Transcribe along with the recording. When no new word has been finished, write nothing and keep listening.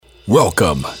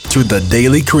Welcome to the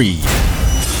Daily Creed,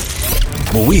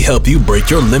 where we help you break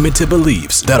your limited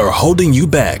beliefs that are holding you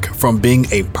back from being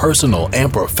a personal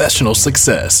and professional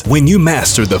success. When you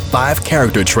master the 5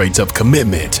 character traits of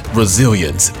commitment,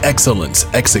 resilience, excellence,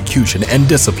 execution, and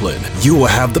discipline, you will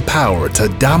have the power to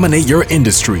dominate your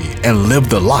industry and live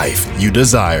the life you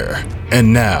desire.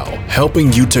 And now,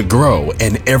 helping you to grow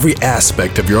in every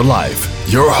aspect of your life,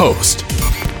 your host,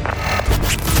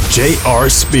 J.R.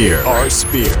 Spear.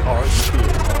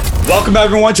 Welcome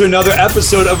everyone to another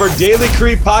episode of our Daily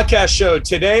Creed podcast show.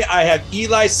 Today I have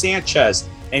Eli Sanchez,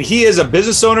 and he is a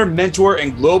business owner, mentor,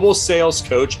 and global sales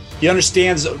coach. He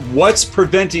understands what's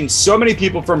preventing so many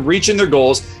people from reaching their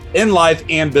goals in life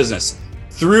and business.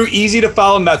 Through easy to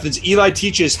follow methods, Eli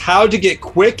teaches how to get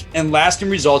quick and lasting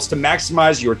results to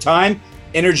maximize your time,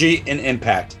 energy, and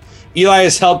impact. Eli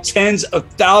has helped tens of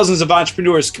thousands of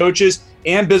entrepreneurs, coaches,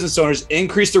 and business owners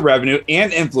increase their revenue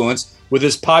and influence with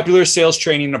his popular sales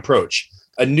training approach,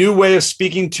 a new way of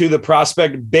speaking to the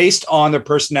prospect based on their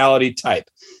personality type.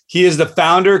 He is the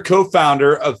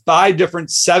co-founder of 5 different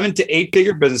 7 to 8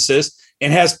 figure businesses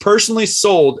and has personally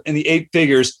sold in the 8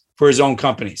 figures for his own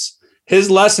companies. His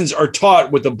lessons are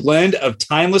taught with a blend of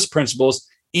timeless principles,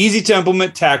 easy to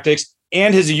implement tactics,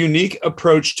 and his unique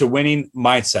approach to winning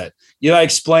mindset. Eli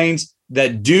explains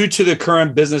that due to the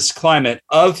current business climate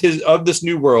of this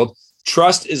new world,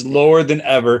 trust is lower than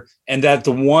ever, and that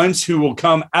the ones who will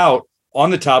come out on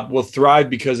the top will thrive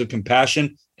because of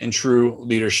compassion and true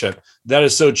leadership. That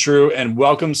is so true. And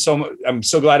welcome. I'm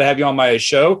so glad to have you on my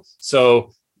show.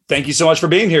 So thank you so much for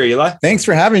being here, Eli. Thanks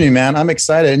for having me, man. I'm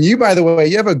excited. And you, by the way,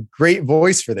 you have a great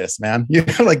voice for this, man. You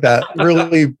have like that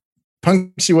really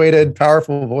punctuated,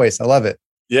 powerful voice. I love it.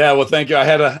 Yeah. Well, thank you. I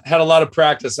had a lot of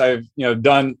practice. I've,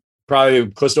 done probably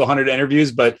close to 100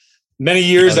 interviews, but many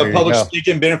years of public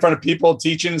speaking, being in front of people,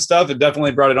 teaching and stuff, it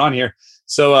definitely brought it on here.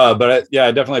 So, I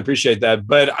definitely appreciate that.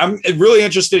 But I'm really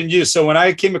interested in you. So when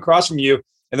I came across from you,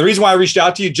 and the reason why I reached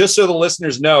out to you, just so the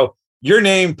listeners know, your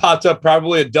name popped up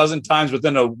probably a dozen times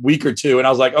within a week or two. And I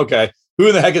was like, okay,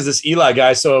 who the heck is this Eli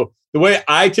guy? So the way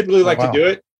I typically like to do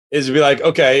it is to be like,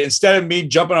 okay, instead of me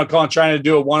jumping on a call and trying to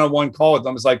do a one-on-one call with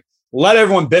them, it's like, let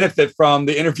everyone benefit from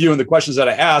the interview and the questions that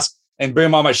I ask, and bring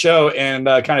them on my show and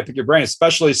kind of pick your brain,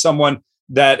 especially someone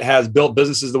that has built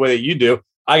businesses the way that you do.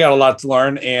 I got a lot to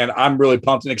learn, and I'm really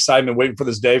pumped and excited and waiting for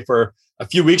this day for a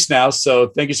few weeks now. So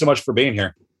thank you so much for being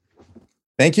here.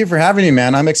 Thank you for having me,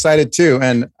 man. I'm excited too.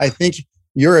 And I think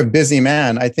you're a busy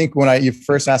man. I think when you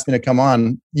first asked me to come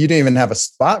on, you didn't even have a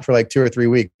spot for like 2 or 3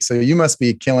 weeks. So you must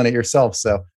be killing it yourself.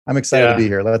 So I'm excited to be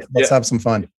here. Let's have some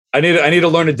fun. I need to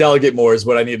learn to delegate more is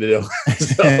what I need to do.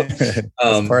 So,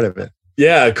 that's part of it.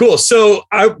 Yeah, cool. So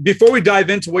before we dive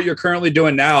into what you're currently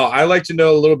doing now, I like to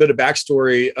know a little bit of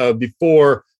backstory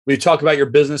before we talk about your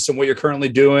business and what you're currently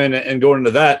doing and going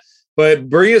into that. But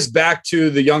bring us back to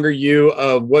the younger you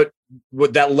of what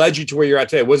that led you to where you're at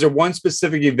today. Was there one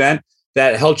specific event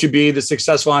that helped you be the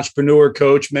successful entrepreneur,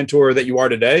 coach, mentor that you are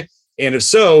today? And if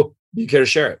so, do you care to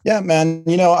share it? Yeah, man.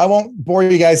 I won't bore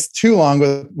you guys too long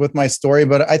with my story,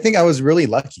 but I think I was really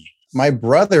lucky. My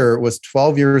brother was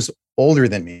 12 years older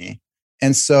than me.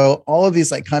 And so all of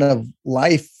these like kind of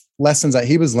life lessons that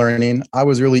he was learning, I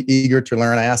was really eager to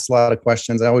learn. I asked a lot of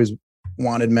questions. I always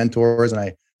wanted mentors, and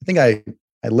I think I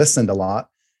listened a lot,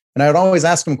 and I would always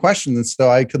ask him questions. And so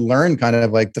I could learn kind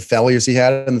of like the failures he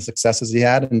had and the successes he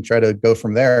had and try to go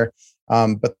from there.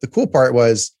 But the cool part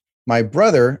was my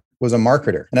brother was a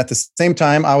marketer. And at the same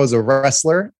time, I was a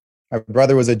wrestler. My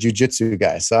brother was a jujitsu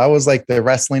guy. So I was like the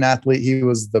wrestling athlete. He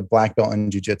was the black belt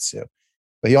in jujitsu.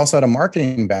 But he also had a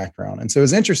marketing background. And so it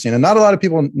was interesting. And not a lot of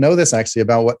people know this actually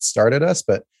about what started us,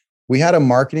 but we had a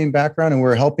marketing background and we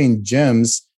were helping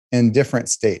gyms in different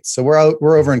states. So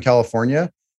we're over in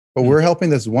California, but we're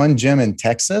helping this one gym in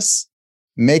Texas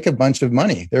make a bunch of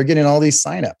money. They're getting all these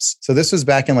signups. So this was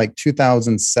back in like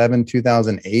 2007,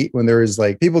 2008, when there was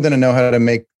like, people didn't know how to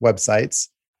make websites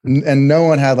and no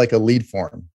one had like a lead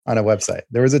form on a website.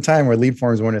 There was a time where lead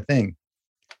forms weren't a thing.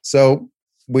 So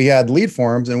we had lead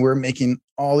forms and we're making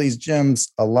all these gyms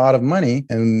a lot of money.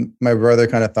 And my brother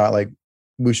kind of thought like,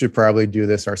 we should probably do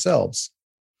this ourselves.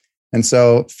 And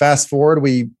so fast forward,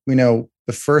 the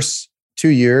first 2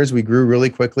 years, we grew really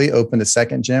quickly, opened a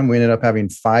second gym. We ended up having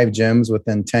 5 gyms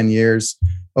within 10 years,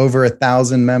 over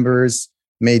 1,000 members,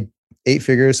 made 8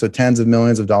 figures. So tens of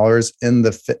millions of dollars in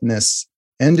the fitness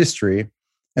industry.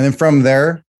 And then from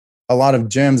there, a lot of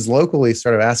gyms locally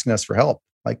started asking us for help.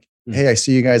 Like, hey, I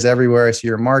see you guys everywhere. I see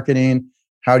your marketing.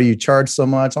 How do you charge so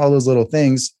much? All those little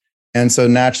things. And so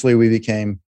naturally we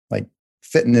became like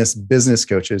fitness business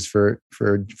coaches for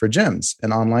gyms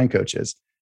and online coaches.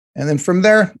 And then from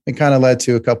there, it kind of led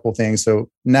to a couple of things. So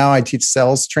now I teach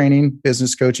sales training,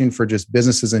 business coaching for just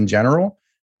businesses in general,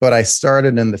 but I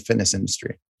started in the fitness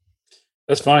industry.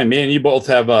 That's funny. Me and you both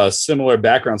have similar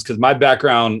backgrounds because my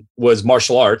background was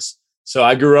martial arts. So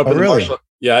I grew up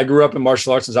I grew up in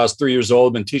martial arts since I was 3 years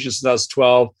old. Been teaching since I was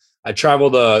 12. I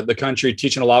traveled the country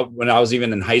teaching a lot when I was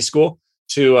even in high school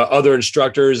to other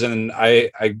instructors. And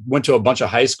I went to a bunch of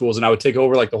high schools and I would take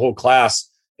over like the whole class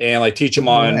and like teach them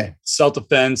on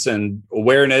self-defense and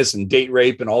awareness and date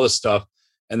rape and all this stuff.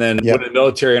 And then went in the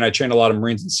military and I trained a lot of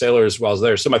Marines and sailors while I was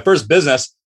there. So my first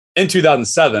business in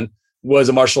 2007 was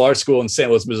a martial arts school in St.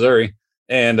 Louis, Missouri,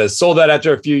 and sold that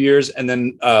after a few years and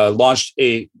then launched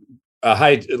a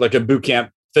boot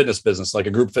camp fitness business, like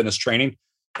a group fitness training.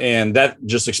 And that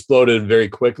just exploded very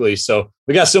quickly. So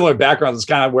we got similar backgrounds. It's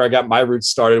kind of where I got my roots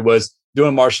started, was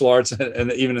doing martial arts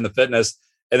and even in the fitness.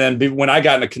 And then when I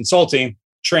got into consulting,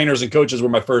 trainers and coaches were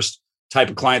my first type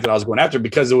of client that I was going after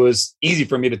because it was easy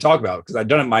for me to talk about because I'd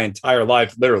done it my entire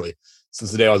life, literally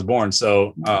since the day I was born.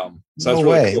 So, no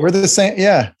way. Cool. We're the same.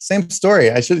 Yeah. Same story.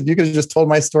 You could have just told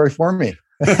my story for me.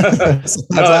 That's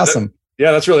awesome.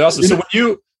 That's really awesome. So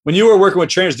when you were working with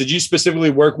trainers, did you specifically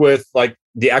work with like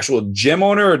the actual gym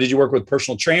owner, or did you work with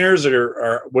personal trainers,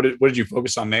 or what did you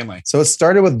focus on mainly? So it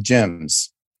started with gyms.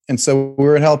 And so we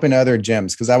were helping other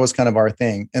gyms because that was kind of our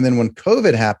thing. And then when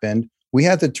COVID happened, we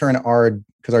had to turn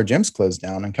because our gyms closed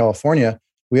down in California,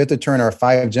 we had to turn our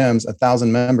 5 gyms,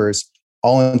 1,000 members,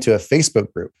 all into a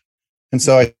Facebook group. And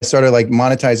so I started like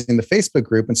monetizing the Facebook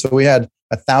group. And so we had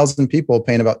 1,000 people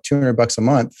paying about $200 a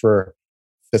month for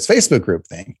this Facebook group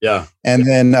thing. Yeah. And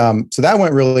then, so that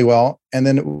went really well. And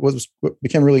then what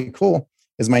became really cool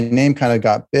is my name kind of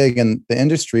got big in the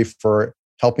industry for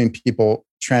helping people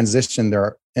transition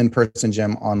their in-person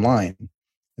gym online.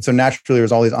 And so naturally there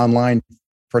was all these online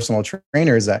personal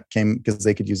trainers that came because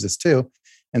they could use this too.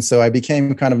 And so I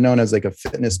became kind of known as like a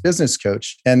fitness business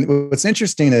coach. And what's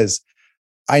interesting is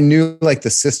I knew like the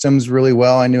systems really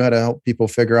well. I knew how to help people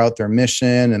figure out their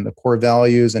mission and the core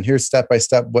values and here's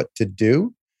step-by-step what to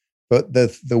do. But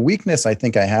the weakness I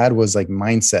think I had was like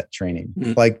mindset training.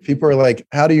 Mm-hmm. Like people are like,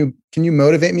 can you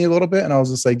motivate me a little bit? And I was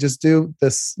just like, just do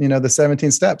this, the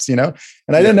 17 steps, and I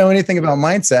didn't know anything about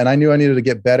mindset. And I knew I needed to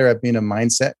get better at being a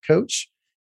mindset coach.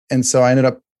 And so I ended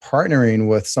up partnering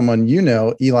with someone,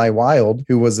 Eli Wild,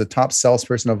 who was the top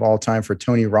salesperson of all time for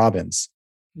Tony Robbins.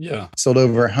 Yeah. Sold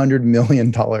over $100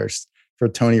 million for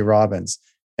Tony Robbins.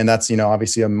 And that's,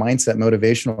 obviously a mindset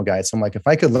motivational guy. So I'm like, if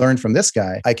I could learn from this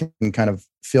guy, I can kind of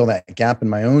fill that gap in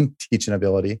my own teaching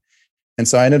ability. And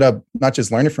so I ended up not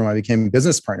just learning from him, I became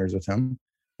business partners with him.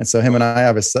 And so him and I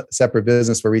have a separate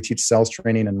business where we teach sales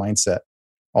training and mindset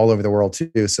all over the world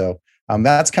too. So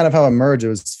that's kind of how it merged. It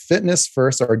was fitness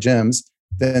first, our gyms,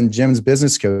 then gyms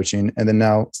business coaching, and then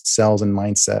now sales and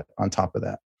mindset on top of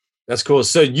that. That's cool.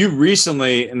 So you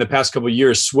recently, in the past couple of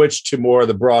years, switched to more of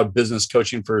the broad business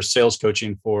coaching for sales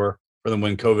coaching for them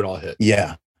when COVID all hit.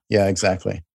 Yeah,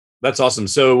 exactly. That's awesome.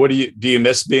 So do you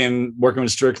miss working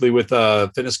strictly with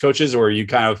fitness coaches, or are you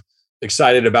kind of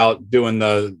excited about doing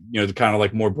the kind of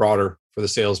like more broader for the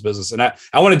sales business? And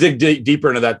I want to dig deeper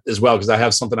into that as well, because I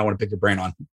have something I want to pick your brain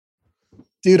on.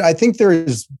 Dude, I think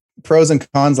there's pros and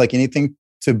cons like anything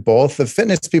to both. The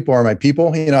fitness people are my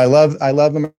people. I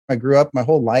love them. I grew up, my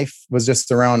whole life was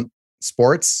just around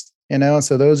sports,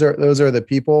 so those are the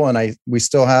people. And we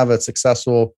still have a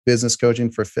successful business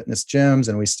coaching for fitness gyms,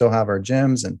 and we still have our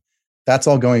gyms, and that's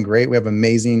all going great. We have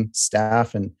amazing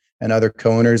staff and other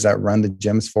co-owners that run the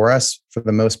gyms for us for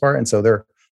the most part. And so they're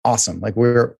awesome. Like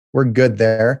we're good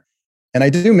there. And I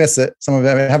do miss it. Some of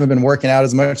them I haven't been working out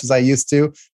as much as I used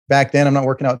to. Back then, I'm not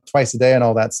working out twice a day and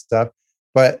all that stuff.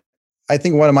 But I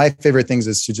think one of my favorite things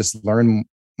is to just learn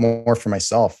more for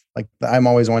myself. Like I'm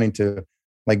always wanting to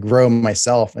like grow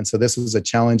myself. And so this was a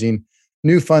challenging,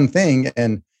 new, fun thing.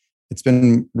 And it's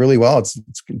been really well. It's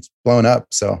blown up.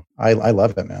 So I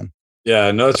love it, man.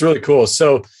 Yeah, no, it's really cool.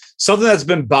 So something that's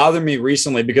been bothering me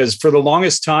recently, because for the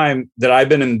longest time that I've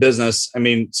been in business,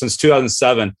 since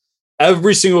 2007,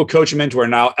 every single coach and mentor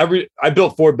now, I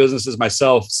built 4 businesses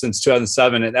myself since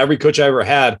 2007. And every coach I ever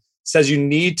had says you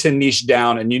need to niche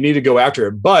down and you need to go after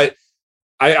it. But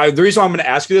the reason why I'm going to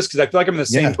ask you this, because I feel like I'm in the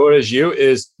same boat as you,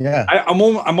 is I'm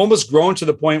almost grown to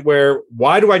the point where,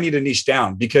 why do I need to niche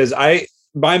down? Because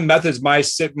my methods,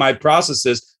 my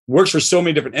processes works for so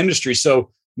many different industries. So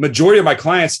majority of my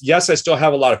clients, yes, I still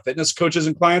have a lot of fitness coaches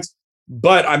and clients,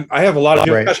 but I have a lot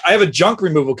of I have a junk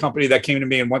removal company that came to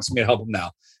me and wants me to help them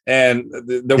now. And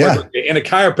and a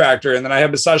chiropractor, and then I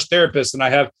have massage therapists, and I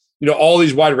have all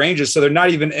these wide ranges. So they're not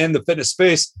even in the fitness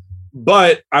space,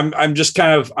 but I'm just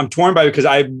I'm torn by it because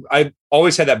I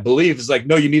always had that belief. It's like,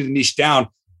 no, you need to niche down.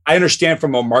 I understand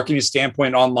from a marketing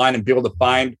standpoint online and be able to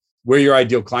find where your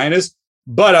ideal client is.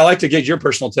 But I like to get your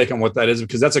personal take on what that is,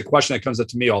 because that's a question that comes up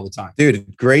to me all the time.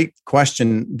 Dude, great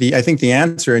question. I think the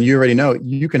answer, and you already know,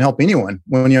 you can help anyone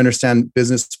when you understand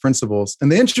business principles.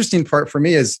 And the interesting part for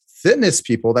me is fitness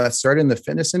people that started in the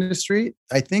fitness industry,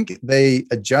 I think they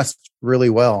adjust really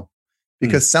well,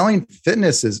 because selling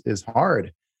fitness is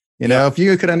hard. You know, if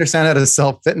you could understand how to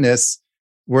sell fitness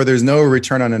where there's no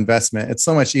return on investment, it's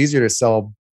so much easier to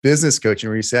sell business coaching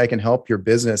where you say, I can help your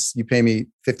business. You pay me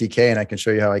 $50K and I can show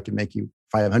you how I can make you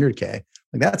 $500K. Like,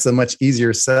 that's a much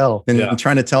easier sell than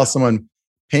trying to tell someone,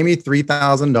 pay me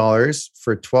 $3,000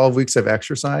 for 12 weeks of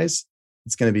exercise.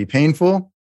 It's going to be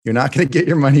painful. You're not going to get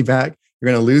your money back.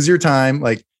 You're going to lose your time.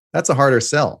 Like, that's a harder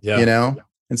sell, you know?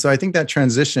 And so I think that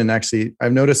transition, actually,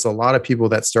 I've noticed a lot of people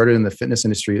that started in the fitness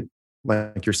industry,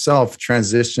 like yourself,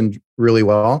 transitioned really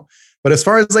well. But as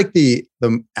far as like the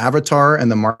avatar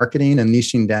and the marketing and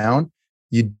niching down,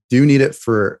 you do need it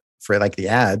for like the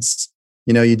ads.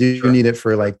 You know, you do need it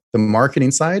for like the marketing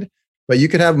side, but you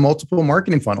could have multiple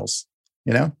marketing funnels,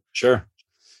 you know? Sure.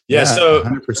 Yeah. So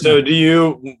 100%. So do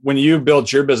you, when you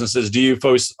build your businesses, do you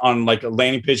focus on like a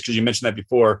landing page? Because you mentioned that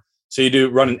before. So you do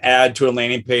run an ad to a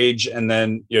landing page and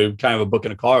then, you know, kind of a book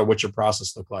and a call, or what's your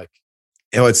process look like?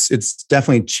 You know, it's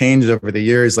definitely changed over the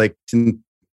years. Like in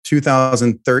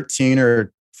 2013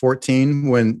 or 14,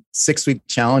 when 6-week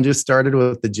challenges started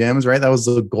with the gyms, right? That was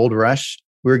the gold rush.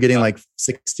 We were getting like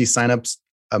 60 signups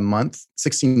a month,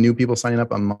 60 new people signing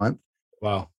up a month.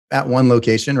 Wow. At one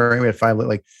location, right? We had 5,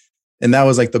 and that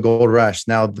was like the gold rush.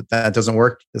 Now that doesn't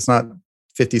work. It's not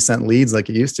 50-cent leads like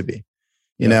it used to be,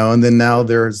 you know? And then now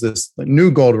there's this new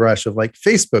gold rush of like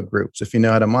Facebook groups, if you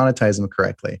know how to monetize them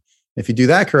correctly. If you do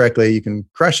that correctly, you can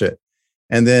crush it.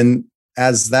 And then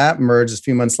as that merged, a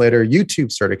few months later,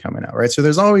 YouTube started coming out, right? So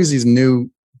there's always these new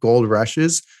gold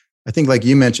rushes. I think, like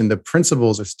you mentioned, the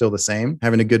principles are still the same.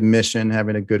 Having a good mission,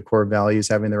 having a good core values,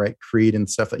 having the right creed and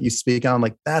stuff that you speak on,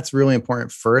 like that's really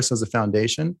important first as a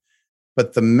foundation.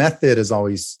 But the method is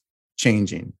always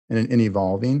changing and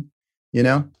evolving, you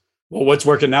know? Well, what's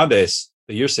working nowadays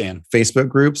that you're seeing? Facebook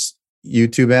groups,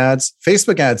 YouTube ads.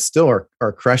 Facebook ads still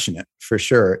are crushing it for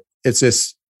sure. It's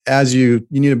just, as you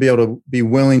need to be able to be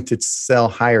willing to sell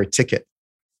higher ticket.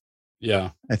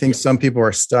 Yeah. I think some people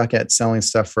are stuck at selling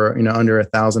stuff for, you know, under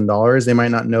 $1,000. They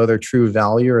might not know their true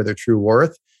value or their true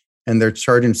worth. And they're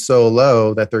charging so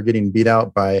low that they're getting beat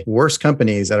out by worse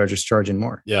companies that are just charging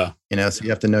more. Yeah. You know, so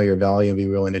you have to know your value and be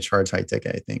willing to charge high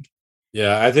ticket, I think.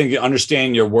 Yeah. I think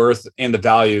understanding your worth and the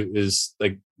value is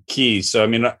like key. So, I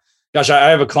mean, gosh, I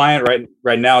have a client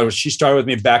right now. She started with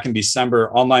me back in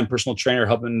December, online personal trainer,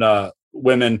 helping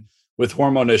women with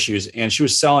hormone issues. And she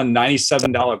was selling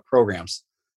 $97 programs.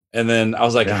 And then I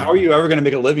was like, how are you ever going to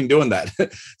make a living doing that?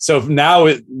 So now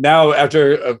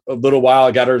after a little while,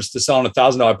 I got her to sell on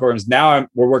 $1,000 programs. Now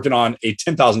we're working on a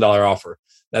 $10,000 offer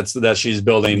that she's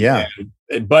building. Yeah.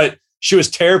 But she was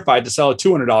terrified to sell a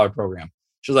 $200 program.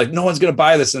 She was like, no one's going to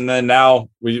buy this. And then now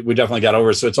we definitely got over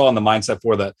it. So it's all in the mindset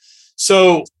for that.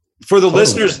 So for the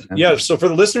listeners, so for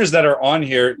the listeners that are on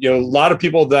here, you know, a lot of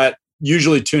people that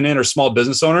usually tune in are small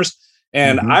business owners.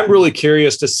 And I'm really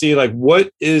curious to see, like,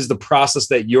 what is the process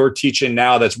that you're teaching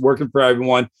now that's working for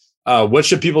everyone? What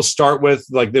should people start with?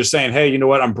 Like, they're saying, hey, you know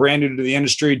what? I'm brand new to the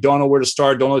industry. Don't know where to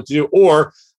start. Don't know what to do.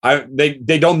 Or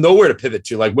they don't know where to pivot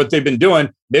to, like what they've been doing.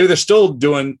 Maybe they're still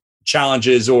doing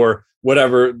challenges or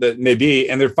whatever that may be.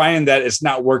 And they're finding that it's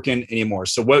not working anymore.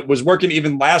 So what was working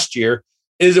even last year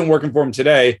isn't working for them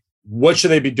today. What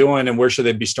should they be doing and where should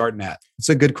they be starting at? It's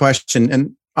a good question.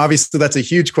 And obviously that's a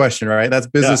huge question, right? That's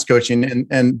business coaching,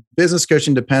 and business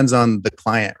coaching depends on the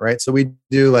client, right? So we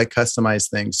do like customized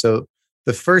things. So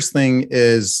the first thing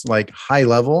is like high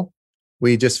level.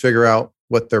 We just figure out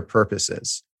what their purpose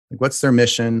is. Like, what's their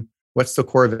mission? What's the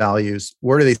core values?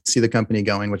 Where do they see the company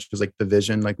going? Which is like the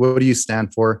vision. Like, what do you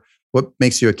stand for? What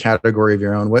makes you a category of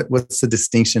your own? What's the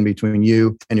distinction between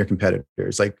you and your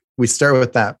competitors? Like, we start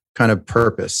with that kind of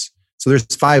purpose. So there's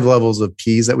 5 levels of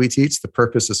P's that we teach. The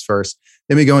purpose is first.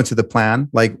 Then we go into the plan.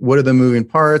 Like, what are the moving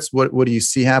parts? What do you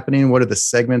see happening? What are the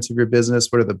segments of your business?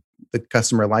 What are the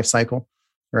customer life cycle,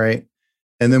 right?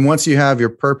 And then once you have your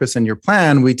purpose and your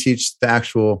plan, we teach the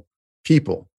actual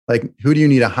people. Like, who do you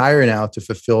need to hire now to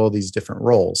fulfill these different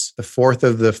roles? The 4th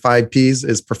of the 5 P's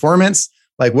is performance.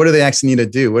 Like, what do they actually need to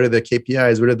do? What are the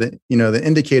KPIs? What are the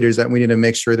indicators that we need to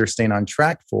make sure they're staying on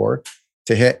track for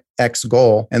to hit X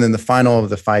goal? And then the final of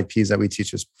the 5 P's that we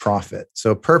teach is profit.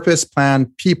 So purpose,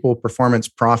 plan, people, performance,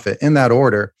 profit, in that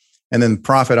order. And then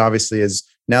profit obviously is,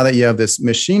 now that you have this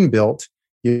machine built,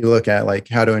 You look at like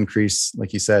how to increase,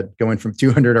 like you said, going from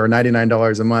 $200 or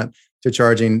 $99 a month to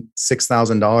charging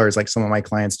 $6,000, like some of my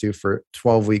clients do for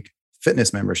 12-week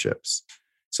fitness memberships.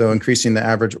 So increasing the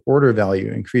average order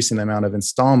value, increasing the amount of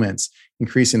installments,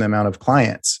 increasing the amount of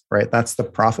clients, right? That's the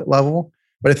profit level.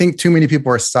 But I think too many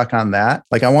people are stuck on that.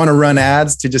 Like, I want to run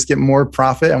ads to just get more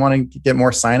profit. I want to get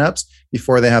more signups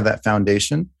before they have that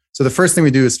foundation. So the first thing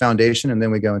we do is foundation, and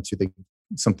then we go into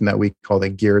something that we call the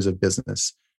gears of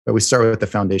business. But we start with the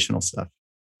foundational stuff.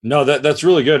 No, that's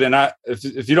really good. And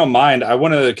if you don't mind, I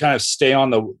want to kind of stay on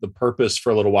the purpose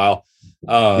for a little while.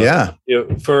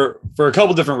 For a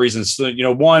couple different reasons. So,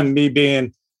 one, me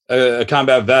being a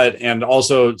combat vet and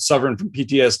also suffering from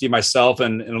PTSD myself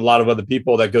and a lot of other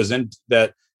people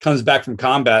that comes back from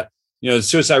combat, the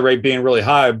suicide rate being really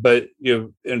high. But,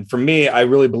 and for me, I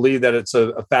really believe that it's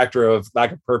a factor of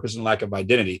lack of purpose and lack of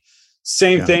identity.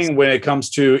 Same thing when it comes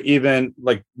to, even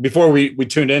like before we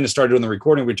tuned in and started doing the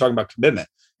recording, we were talking about commitment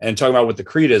and talking about what the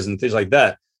creed is and things like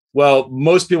that. Well,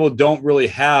 most people don't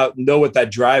really know what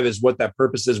that drive is, what that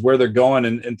purpose is, where they're going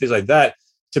and things like that,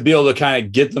 to be able to kind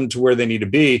of get them to where they need to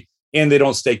be, and they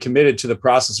don't stay committed to the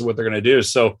process of what they're going to do.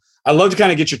 So I'd love to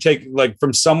kind of get your take, like,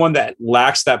 from someone that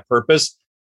lacks that purpose.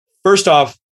 First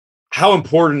off, how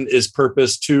important is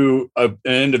purpose to an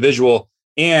individual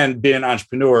and being an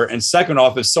entrepreneur? And second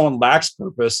off, if someone lacks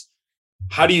purpose,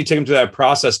 how do you take them through that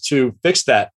process to fix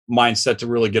that mindset to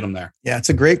really get them there? Yeah, it's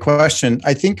a great question.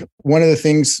 I think one of the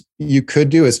things you could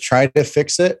do is try to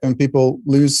fix it when people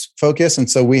lose focus. And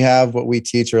so we have what we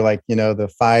teach are like,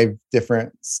 the 5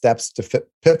 different steps to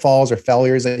pitfalls or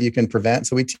failures that you can prevent.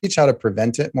 So we teach how to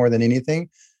prevent it more than anything.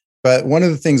 But one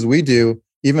of the things we do,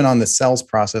 even on the sales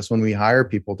process, when we hire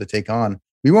people to take on,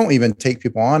 we won't even take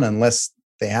people on unless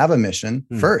they have a mission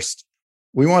first.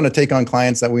 We want to take on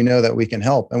clients that we know that we can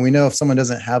help. And we know if someone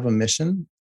doesn't have a mission,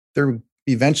 they're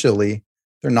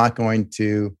not going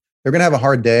to, they're going to have a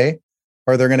hard day,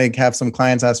 or they're going to have some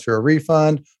clients ask for a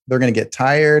refund. They're going to get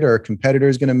tired, or a competitor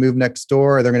is going to move next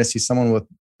door, or they're going to see someone with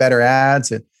better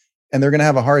ads, and they're going to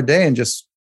have a hard day and just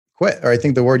quit. Or I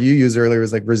think the word you used earlier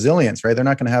was like resilience, right? They're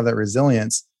not going to have that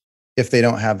resilience if they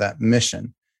don't have that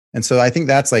mission. And so I think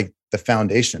that's like the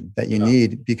foundation that you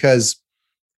need, because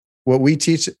what we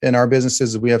teach in our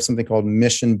businesses is we have something called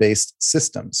mission-based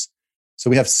systems. So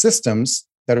we have systems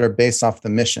that are based off the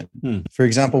mission. For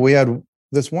example, we had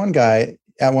this one guy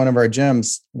at one of our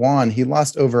gyms, Juan, he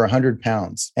lost over 100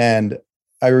 pounds. And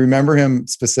I remember him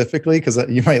specifically because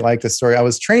you might like this story. I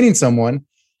was training someone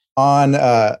on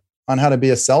how to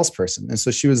be a salesperson. And so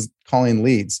she was calling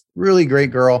leads, really great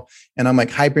girl. And I'm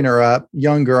like hyping her up,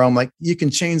 young girl. I'm like, you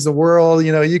can change the world.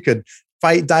 You could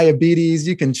fight diabetes.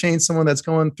 You can change someone that's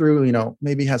going through,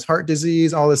 maybe has heart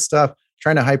disease, all this stuff,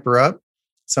 trying to hype her up.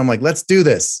 So I'm like, let's do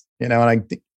this, and I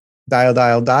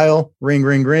dial,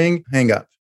 ring, hang up,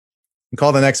 and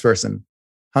call the next person,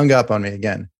 hung up on me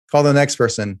again, call the next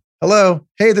person. Hello.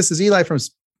 Hey, this is Eli from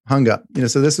hung up.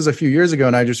 So this was a few years ago.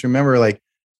 And I just remember like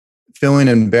feeling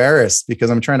embarrassed because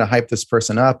I'm trying to hype this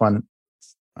person up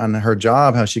on her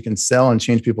job, how she can sell and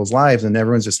change people's lives. And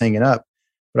everyone's just hanging up.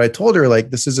 But I told her,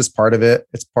 like, this is just part of it.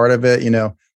 It's part of it.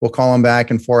 We'll call them back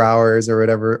in 4 hours or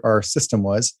whatever our system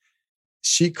was.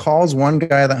 She calls one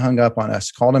guy that hung up on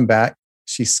us, called him back.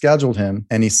 She scheduled him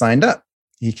and he signed up.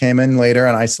 He came in later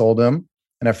and I sold him.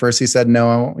 And at first he said,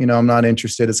 no, I'm not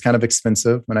interested. It's kind of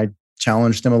expensive. And I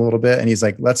challenged him a little bit and he's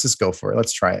like, let's just go for it.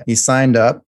 Let's try it. He signed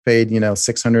up, paid,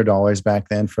 $600 back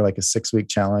then for like a 6-week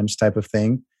challenge type of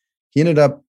thing. He ended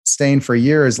up staying for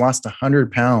years, lost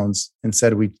 100 pounds, and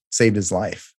said we saved his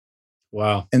life.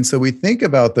 Wow. And so we think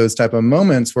about those type of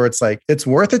moments where it's like, it's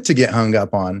worth it to get hung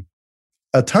up on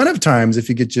a ton of times if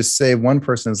you could just save one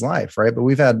person's life, right? But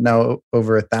we've had now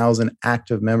over 1,000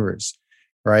 active members,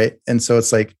 right? And so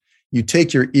it's like, you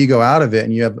take your ego out of it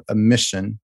and you have a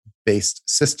mission-based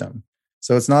system.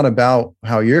 So it's not about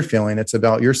how you're feeling. It's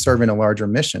about you're serving a larger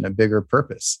mission, a bigger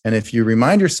purpose. And if you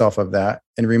remind yourself of that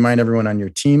and remind everyone on your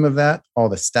team of that, all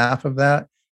the staff of that,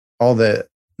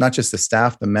 not just the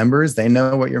staff, the members, they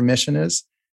know what your mission is.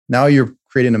 Now you're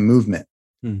creating a movement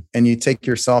and you take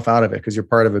yourself out of it because you're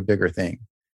part of a bigger thing.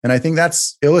 And I think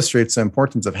that's illustrates the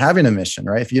importance of having a mission,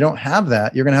 right? If you don't have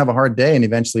that, you're going to have a hard day and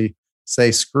eventually say,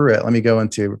 screw it. Let me go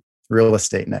into real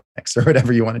estate next or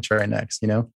whatever you want to try next,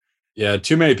 Yeah,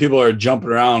 too many people are jumping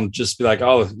around, just be like,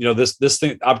 oh, this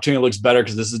thing opportunity looks better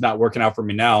because this is not working out for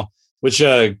me now. Which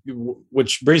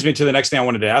brings me to the next thing I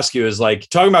wanted to ask you is like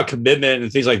talking about commitment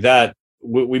and things like that.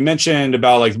 We mentioned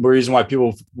about like the reason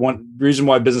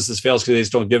why businesses fail is because they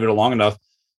just don't give it long enough.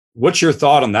 What's your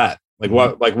thought on that?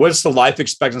 What's the life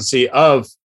expectancy of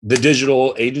the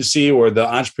digital agency or the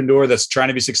entrepreneur that's trying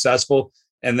to be successful?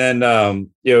 and then,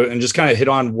 and just kind of hit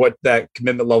on what that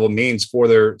commitment level means for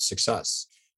their success.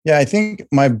 Yeah, I think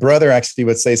my brother actually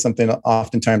would say something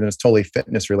oftentimes, and it's totally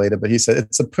fitness related, but he said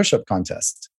it's a push-up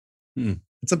contest.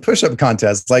 It's a push-up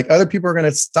contest. Like other people are going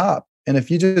to stop. And if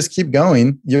you just keep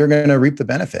going, you're going to reap the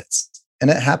benefits.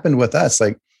 And it happened with us.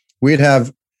 Like we'd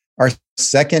have our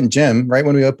second gym, right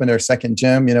when we opened our second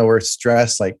gym, we're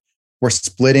stressed, like we're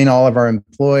splitting all of our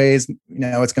employees.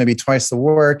 It's going to be twice the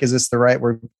work. Is this the right?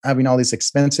 We're having all these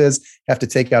expenses. Have to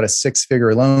take out a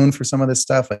 6-figure loan for some of this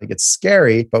stuff. Like it's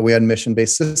scary, but we had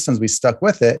mission-based systems. We stuck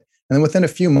with it. And then within a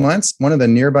few months, one of the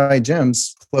nearby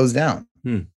gyms closed down.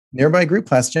 Nearby group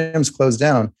class gyms closed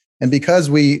down. And because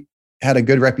we had a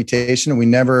good reputation and we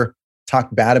never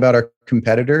talked bad about our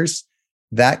competitors,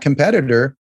 that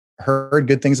competitor heard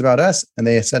good things about us. And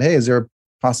they said, hey, is there a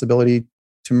possibility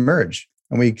to merge?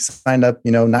 And we signed up,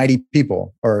 90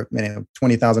 people or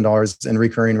 $20,000 in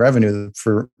recurring revenue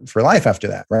for life after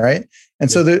that, right? And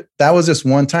so that was just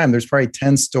one time. There's probably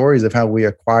 10 stories of how we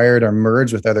acquired or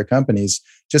merged with other companies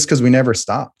just because we never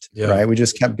stopped, right? We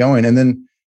just kept going. And then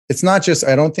it's not just,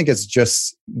 I don't think it's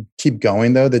just keep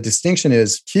going though. The distinction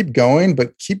is keep going,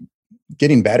 but keep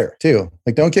getting better too.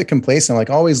 Like don't get complacent. Like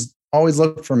always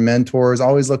look for mentors,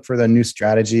 always look for the new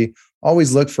strategy,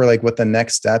 always look for like what the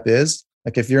next step is.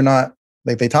 Like if you're not,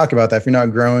 like they talk about that, if you're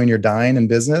not growing, you're dying in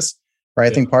business,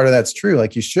 right? I think part of that's true.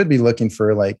 Like you should be looking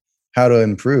for like how to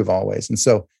improve always. And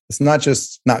so it's not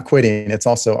just not quitting. It's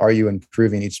also, are you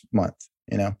improving each month,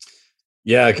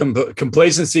 Yeah.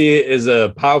 Complacency is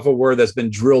a powerful word that's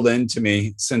been drilled into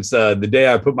me since the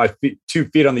day I put my 2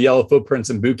 feet on the yellow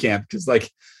footprints in boot camp. Cause like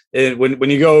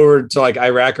when you go over to like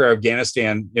Iraq or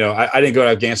Afghanistan, I didn't go to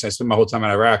Afghanistan. I spent my whole time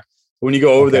in Iraq. When you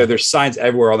go over there, there's signs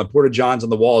everywhere on the porta johns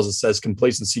on the walls that says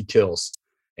complacency kills.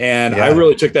 And I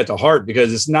really took that to heart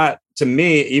because it's not, to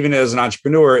me, even as an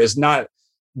entrepreneur, it's not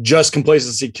just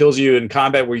complacency kills you in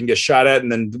combat where you can get shot at.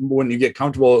 And then when you get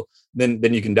comfortable, then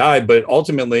you can die. But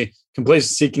ultimately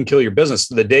complacency can kill your business.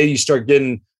 So the day you start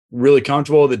getting really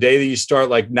comfortable, the day that you start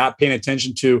like not paying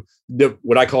attention to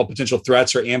what I call potential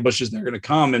threats or ambushes that are going to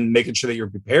come and making sure that you're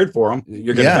prepared for them,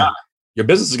 you're going to die. Your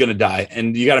business is going to die.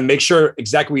 And you got to make sure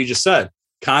exactly what you just said,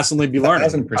 constantly be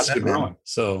learning, constantly growing.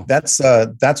 So that's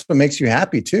what makes you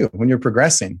happy too, when you're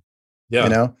progressing.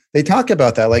 Yeah. They talk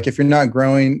about that. Like if you're not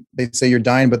growing, they say you're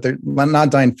dying, but they're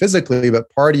not dying physically, but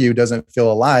part of you doesn't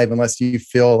feel alive unless you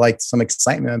feel like some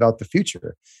excitement about the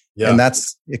future. Yeah. And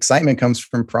that's excitement comes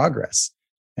from progress.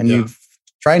 And you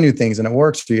try new things and it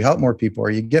works, or you help more people, or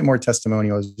you get more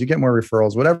testimonials, you get more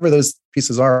referrals, whatever those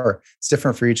pieces are. It's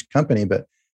different for each company, but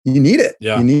you need it.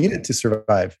 Yeah. You need it to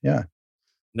survive. Yeah.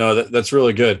 No, that's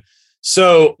really good.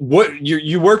 So what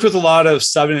you worked with a lot of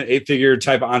 7 and 8 figure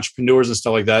type of entrepreneurs and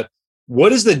stuff like that.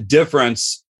 What is the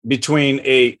difference between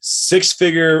a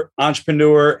 6-figure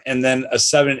entrepreneur and then a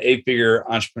 7 and 8 figure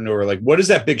entrepreneur? Like what is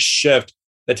that big shift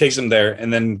that takes them there?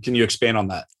 And then can you expand on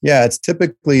that? Yeah, it's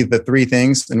typically the 3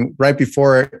 things. And right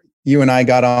before you and I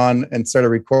got on and started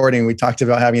recording, we talked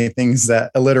about having things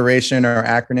that alliteration or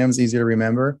acronyms easy to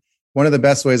remember. One of the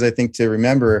best ways I think to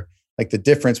remember like the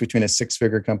difference between a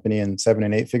 6-figure company and 7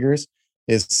 and 8 figures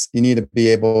is you need to be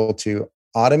able to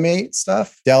automate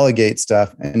stuff, delegate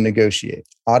stuff, and negotiate.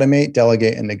 Automate,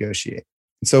 delegate, and negotiate.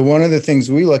 And so one of the things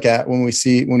we look at when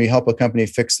we help a company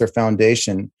fix their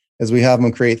foundation is we have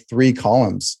them create 3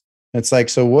 columns. And it's like,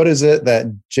 so what is it that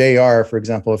JR, for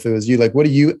example, if it was you, like, what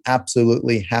do you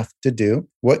absolutely have to do?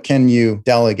 What can you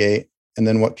delegate? And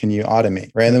then what can you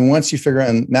automate, right? And then once you figure out,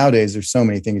 and nowadays there's so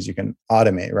many things you can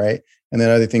automate, right? And then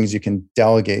other things you can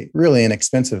delegate really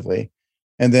inexpensively.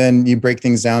 And then you break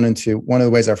things down into, one of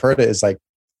the ways I've heard it is like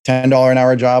 $10 an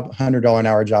hour job, $100 an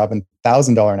hour job, and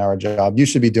 $1,000 an hour job. You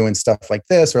should be doing stuff like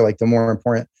this, or like the more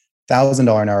important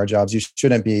 $1,000 an hour jobs. You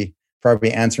shouldn't be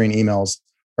probably answering emails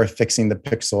or fixing the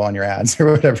pixel on your ads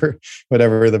or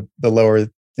whatever the lower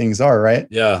things are, right?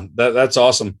 Yeah, that's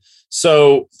awesome.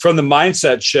 So from the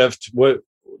mindset shift, what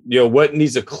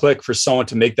needs to click for someone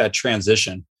to make that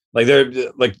transition? Like they're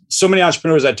like so many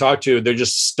entrepreneurs I talk to, they're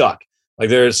just stuck. Like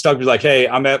they're stuck with like, hey,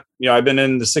 I've been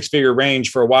in the 6-figure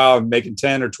range for a while. I'm making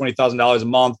 $10,000 or $20,000 a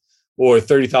month or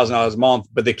 $30,000 a month,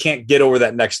 but they can't get over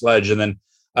that next ledge. And then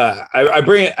I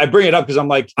bring it up because I'm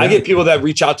like, I get people that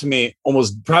reach out to me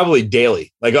almost probably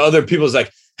daily. Like other people's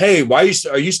like, hey, are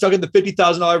you stuck in the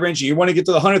 $50,000 range and you want to get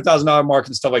to the $100,000 mark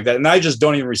and stuff like that? And I just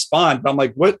don't even respond. But I'm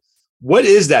like, what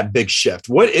is that big shift?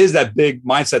 What is that big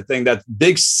mindset thing, that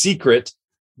big secret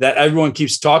that everyone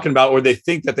keeps talking about, or they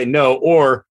think that they know,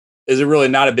 or is it really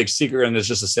not a big secret and it's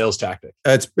just a sales tactic?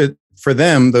 For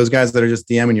them, those guys that are just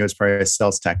DMing you, it's probably a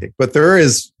sales tactic. But there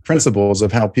is principles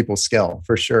of how people scale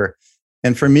for sure.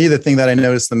 And for me, the thing that I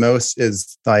notice the most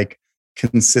is like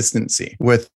consistency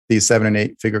with these 7 and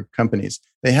 8 figure companies.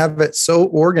 They have it so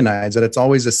organized that it's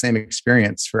always the same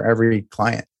experience for every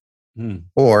client.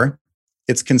 Or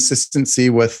it's consistency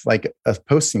with like a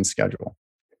posting schedule.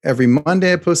 Every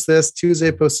Monday I post this, Tuesday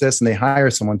I post this, and they hire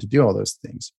someone to do all those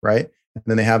things, right? And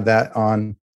then they have that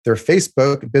on their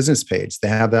Facebook business page. They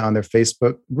have that on their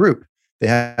Facebook group. They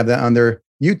have that on their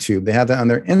YouTube. They have that on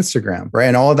their Instagram, right?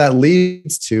 And all of that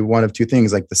leads to one of two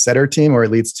things, like the setter team, or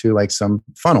it leads to like some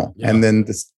funnel. Yeah. And then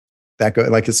that go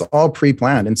like it's all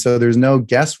pre-planned. And so there's no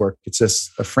guesswork. It's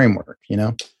just a framework, you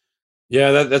know?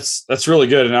 Yeah, that's really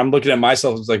good. And I'm looking at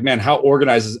myself. It's like, man, how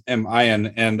organized am I in?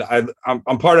 And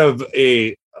I'm part of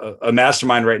a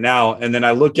mastermind right now. And then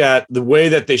I look at the way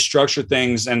that they structure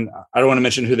things, and I don't want to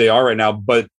mention who they are right now,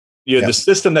 but the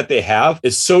system that they have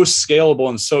is so scalable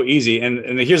and so easy.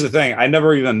 And here's the thing. I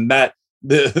never even met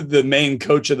the main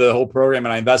coach of the whole program,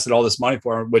 and I invested all this money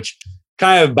for him, which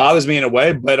kind of bothers me in a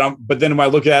way. But then when I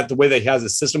look at the way that he has the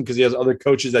system, because he has other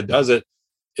coaches that does it,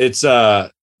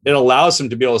 it allows him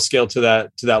to be able to scale to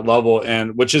that level,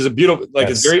 and which is a beautiful, like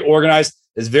It's very organized,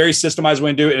 it's very systemized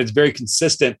when you do it, and it's very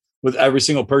consistent with every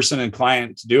single person and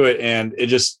client to do it. And it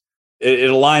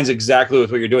aligns exactly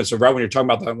with what you're doing. So right when you're talking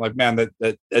about that, I'm like, man,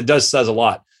 that says a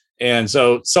lot. And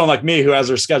so someone like me who has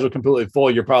their schedule completely full,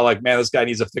 you're probably like, man, this guy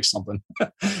needs to fix something.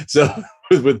 So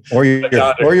or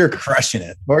you're crushing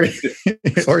it, or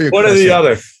you're one or the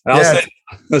other.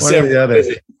 I'll say the other.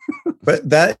 But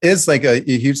that is like a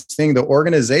huge thing, the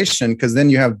organization, because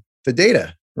then you have the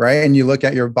data, right? And you look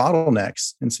at your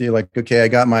bottlenecks, and so you're like, okay, I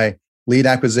got my lead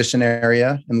acquisition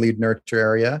area and lead nurture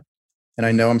area, and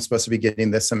I know I'm supposed to be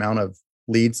getting this amount of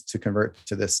leads to convert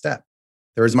to this step.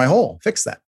 There's my hole. Fix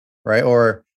that, right?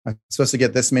 Or I'm supposed to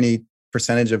get this many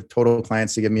percentage of total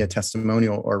clients to give me a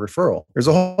testimonial or referral. There's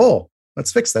a hole.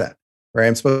 Let's fix that, right?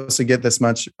 I'm supposed to get this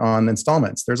much on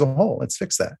installments. There's a hole. Let's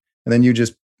fix that. And then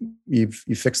you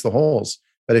fix the holes.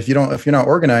 But if you're not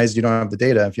organized, you don't have the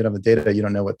data. If you don't have the data, you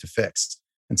don't know what to fix,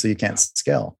 and so you can't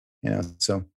scale.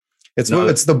 So it's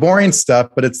the boring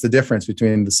stuff, but it's the difference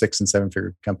between the 6 and 7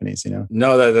 figure companies.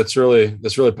 No, that's really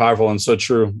powerful and so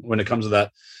true when it comes to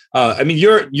that. I mean,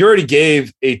 you already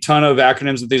gave a ton of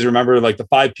acronyms and things to remember, like the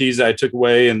 5 Ps that I took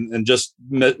away, and just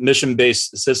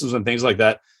mission-based systems and things like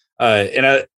that.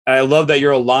 And I love that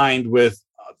you're aligned with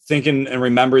thinking and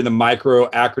remembering the micro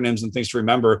acronyms and things to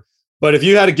remember. But if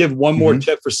you had to give one more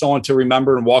tip for someone to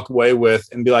remember and walk away with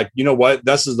and be like, you know what,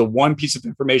 this is the one piece of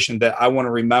information that I want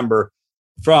to remember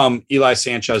from Eli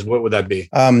Sanchez, what would that be?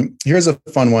 Here's a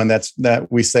fun one that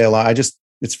we say a lot.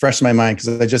 It's fresh in my mind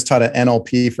because I just taught an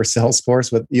NLP for sales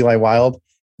course with Eli Wild.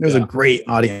 It was a great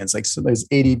audience. Like, so there's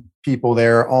 80 people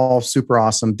there, all super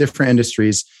awesome, different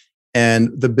industries. And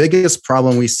the biggest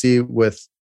problem we see with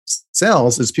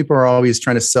sales is people are always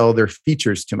trying to sell their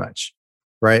features too much,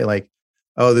 right? Like,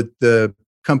 oh, the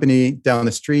company down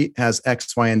the street has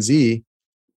X, Y, and Z.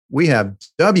 We have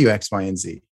W, X, Y, and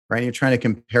Z, right? You're trying to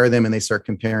compare them, and they start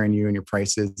comparing you and your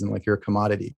prices and like you're a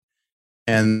commodity.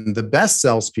 And the best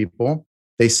salespeople,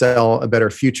 they sell a better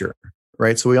future,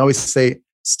 right? So we always say,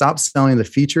 stop selling the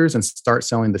features and start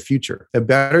selling the future. The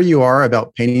better you are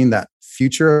about painting that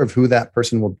future of who that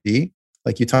person will be,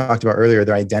 like you talked about earlier,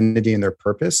 their identity and their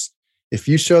purpose. If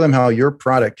you show them how your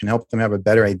product can help them have a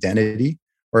better identity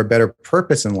or a better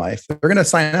purpose in life, they're going to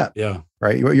sign up. Yeah.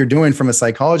 Right. What you're doing from a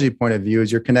psychology point of view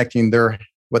is you're connecting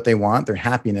what they want, their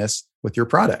happiness, with your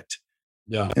product.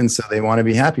 Yeah. And so they want to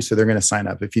be happy. So they're going to sign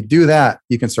up. If you do that,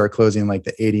 you can start closing like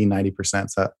the 80,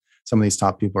 90% that some of these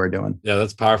top people are doing. Yeah,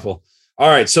 that's powerful. All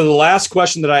right. So the last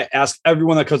question that I ask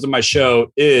everyone that comes to my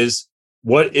show is,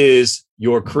 what is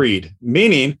your creed?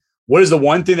 Meaning, what is the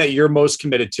one thing that you're most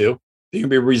committed to? You can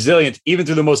be resilient even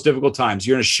through the most difficult times.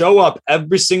 You're going to show up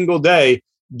every single day,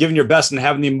 giving your best and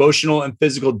having the emotional and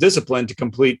physical discipline to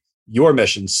complete your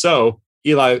mission. So,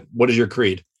 Eli, what is your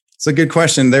creed? It's a good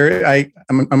question.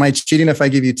 Am I cheating if I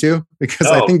give you two? Because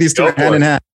I think these two are hand in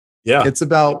hand. Yeah. It's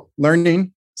about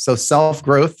learning. So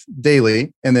self-growth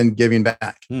daily, and then giving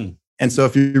back. And so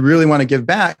if you really want to give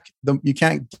back, you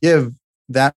can't give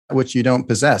that which you don't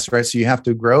possess, right? So you have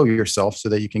to grow yourself so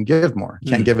that you can give more.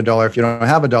 You can't give $1 if you don't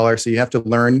have $1. So you have to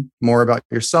learn more about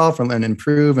yourself and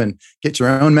improve and get your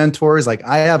own mentors. Like,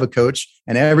 I have a coach,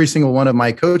 and every single one of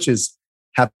my coaches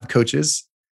have coaches,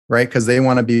 right? Because they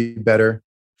want to be better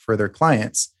for their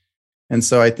clients. And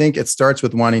so I think it starts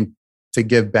with wanting to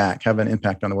give back, have an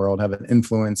impact on the world, have an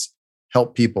influence,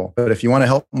 help people. But if you want to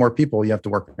help more people, you have to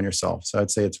work on yourself. So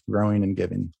I'd say it's growing and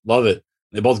giving. Love it.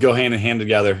 They both go hand in hand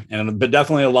together, but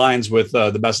definitely aligns with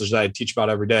the message that I teach about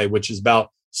every day, which is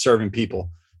about serving people.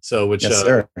 So, which yes,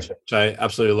 which I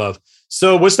absolutely love.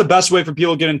 So what's the best way for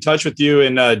people to get in touch with you?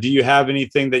 And do you have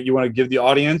anything that you want to give the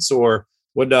audience, or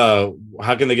what?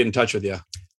 How can they get in touch with you?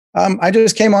 I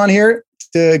just came on here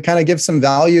to kind of give some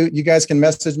value. You guys can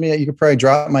message me. You could probably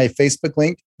drop my Facebook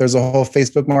link. There's a whole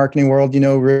Facebook marketing world,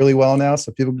 really well now.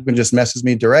 So people can just message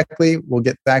me directly. We'll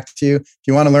get back to you. If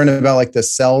you want to learn about like the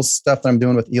sales stuff that I'm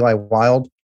doing with Eli Wild,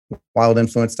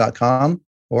 wildinfluence.com,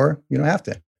 or you don't have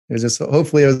to. It's just,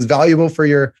 hopefully it was valuable for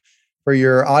your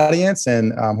audience,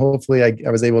 and hopefully I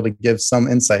was able to give some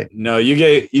insight. No, you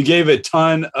gave a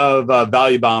ton of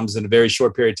value bombs in a very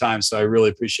short period of time. So I really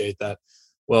appreciate that.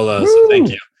 Well, so thank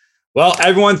you. Well,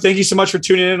 everyone, thank you so much for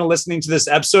tuning in and listening to this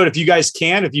episode. If you guys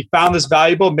can, if you found this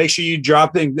valuable, make sure you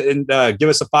drop it and give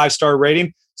us a 5-star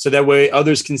rating so that way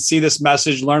others can see this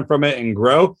message, learn from it, and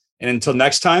grow. And until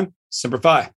next time, Semper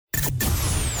Fi.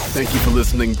 Thank you for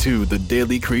listening to the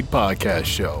Daily Creed Podcast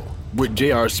Show with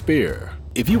J.R. Spear.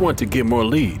 If you want to get more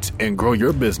leads and grow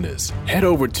your business, head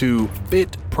over to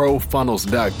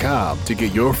fitprofunnels.com to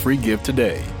get your free gift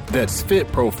today. That's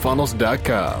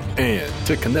fitprofunnels.com. And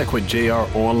to connect with JR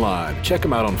online, check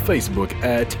him out on Facebook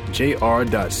at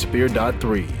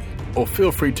jr.spear.3. Or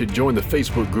feel free to join the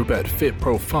Facebook group at Fit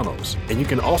Pro Funnels. And you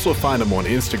can also find him on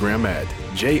Instagram at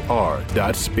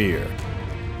jr.spear.